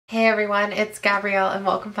Hey everyone, it's Gabrielle and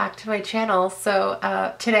welcome back to my channel.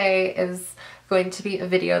 So today is going to be a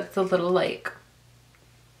video that's a little like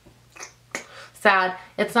sad.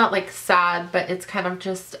 It's not like sad, but it's kind of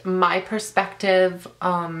just my perspective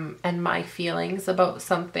and my feelings about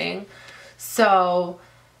something. So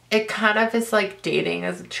it kind of is like dating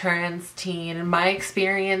as a trans teen and my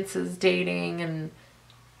experiences dating and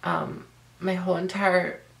my whole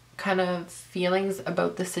entire kind of feelings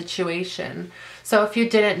about the situation. So if you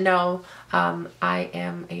didn't know, I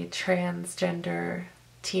am a transgender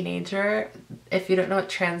teenager. If you don't know what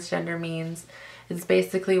transgender means, it's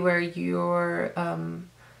basically where your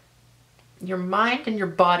mind and your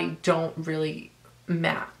body don't really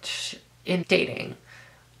match in dating.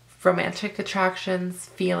 Romantic attractions,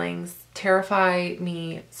 feelings terrify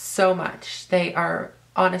me so much. They are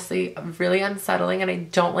honestly really unsettling, and I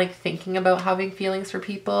don't like thinking about having feelings for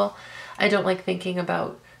people. I don't like thinking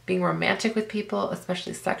about being romantic with people,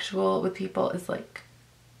 especially sexual with people. Is like,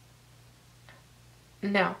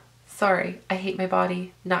 no, sorry, I hate my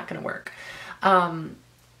body, not gonna work.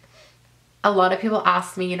 A lot of people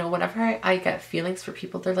ask me, whenever I get feelings for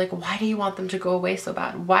people, they're like, why do you want them to go away so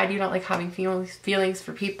bad? Why do you not like having feelings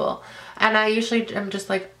for people? And I usually am just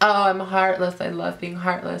like, oh, I'm heartless. I love being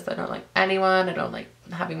heartless. I don't like anyone. I don't like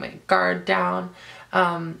having my guard down.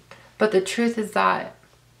 But the truth is that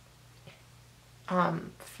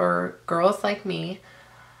for girls like me,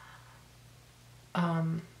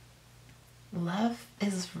 love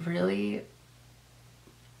is really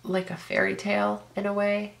like a fairy tale in a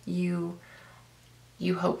way. You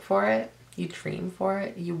hope for it, you dream for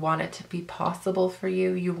it, you want it to be possible for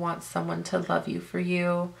you, you want someone to love you for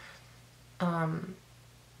you. But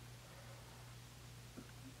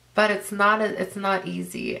it's not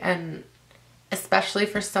easy, and especially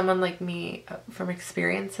for someone like me, from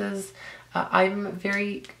experiences, I'm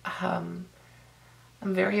very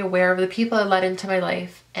aware of the people I let into my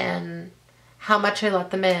life and how much I let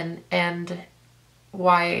them in, and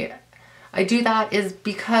why I do that is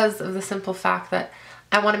because of the simple fact that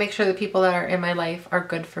I want to make sure the people that are in my life are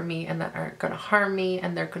good for me and that aren't going to harm me,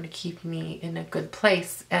 and they're going to keep me in a good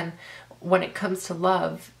place. And when it comes to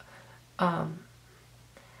love,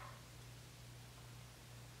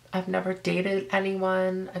 I've never dated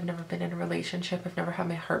anyone. I've never been in a relationship. I've never had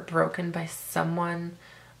my heart broken by someone.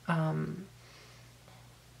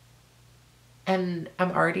 And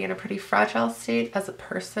I'm already in a pretty fragile state as a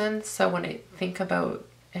person. So when I think about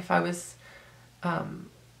if I was,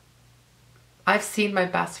 I've seen my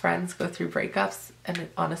best friends go through breakups, and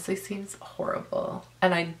it honestly seems horrible.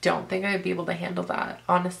 And I don't think I'd be able to handle that.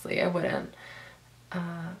 Honestly, I wouldn't.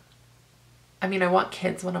 I mean, I want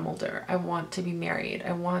kids when I'm older. I want to be married.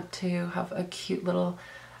 I want to have a cute little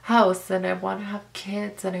house, and I want to have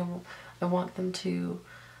kids, and I want them to,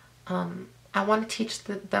 I want to teach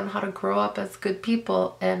them how to grow up as good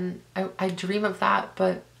people, and I dream of that,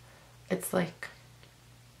 but it's like,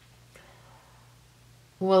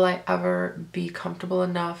 will I ever be comfortable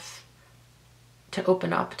enough to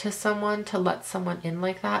open up to someone, to let someone in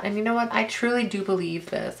like that? And you know what? I truly do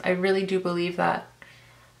believe this. I really do believe that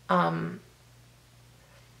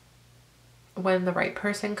when the right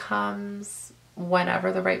person comes,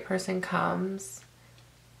 whenever the right person comes,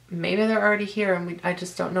 maybe they're already here and I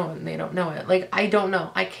just don't know, and they don't know it. Like, I don't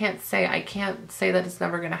know. I can't say that it's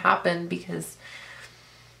never going to happen, because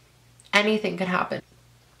anything could happen.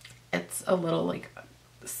 It's a little like,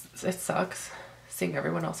 it sucks seeing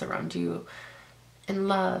everyone else around you in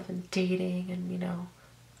love and dating, and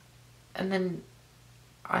and then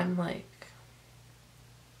I'm like,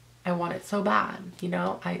 I want it so bad,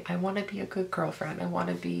 I want to be a good girlfriend. I want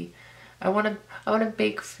to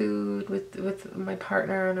bake food with my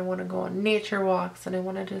partner, and I want to go on nature walks, and I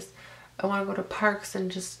want to go to parks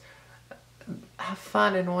and just have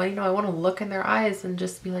fun, and I want to look in their eyes and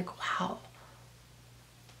just be like, wow,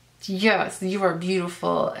 yes, you are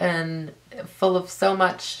beautiful and full of so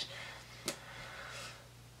much.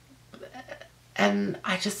 And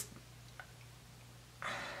I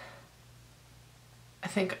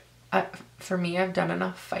think for me, I've done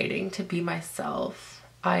enough fighting to be myself.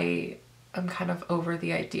 I'm kind of over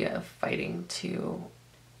the idea of fighting to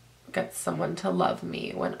get someone to love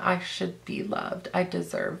me when I should be loved. I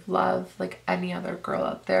deserve love like any other girl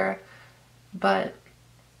out there, but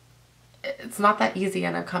it's not that easy,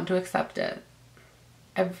 and I've come to accept it.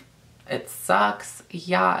 It sucks.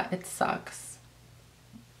 Yeah, it sucks.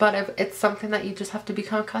 But it's something that you just have to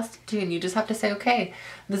become accustomed to, and you just have to say, okay,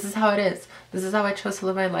 this is how it is. This is how I chose to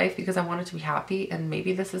live my life because I wanted to be happy, and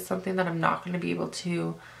maybe this is something that I'm not going to be able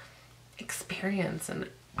to experience. And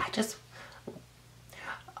I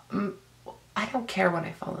don't care when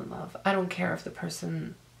I fall in love. I don't care if the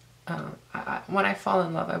person when I fall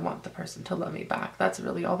in love, I want the person to love me back. That's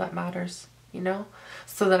really all that matters, you know,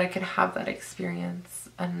 so that I could have that experience.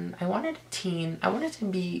 And I wanted a teen. I wanted to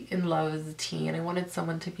be in love as a teen. I wanted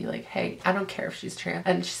someone to be like, hey, I don't care if she's trans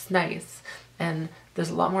and she's nice. And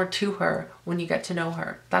there's a lot more to her when you get to know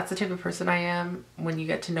her. That's the type of person I am. When you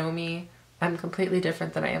get to know me, I'm completely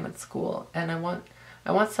different than I am at school. And I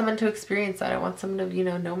want someone to experience that. I want someone to, you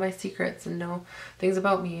know my secrets and know things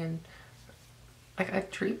about me. And like, I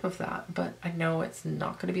dream of that, but I know it's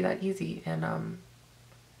not going to be that easy. And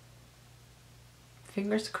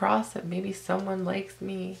fingers crossed that maybe someone likes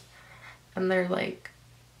me and they're like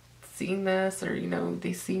seeing this, or, you know,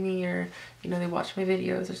 they see me, or, you know, they watch my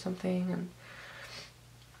videos or something. And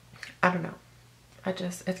I don't know.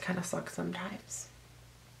 It kind of sucks sometimes,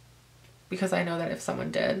 because I know that if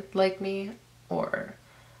someone did like me, or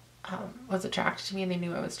was attracted to me and they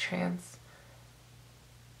knew I was trans,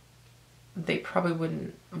 they probably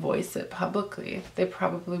wouldn't voice it publicly. They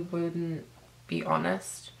probably wouldn't be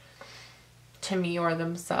honest to me or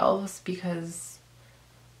themselves, because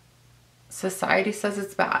society says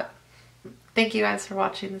it's bad. Thank you guys for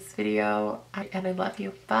watching this video, and I love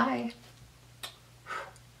you. Bye.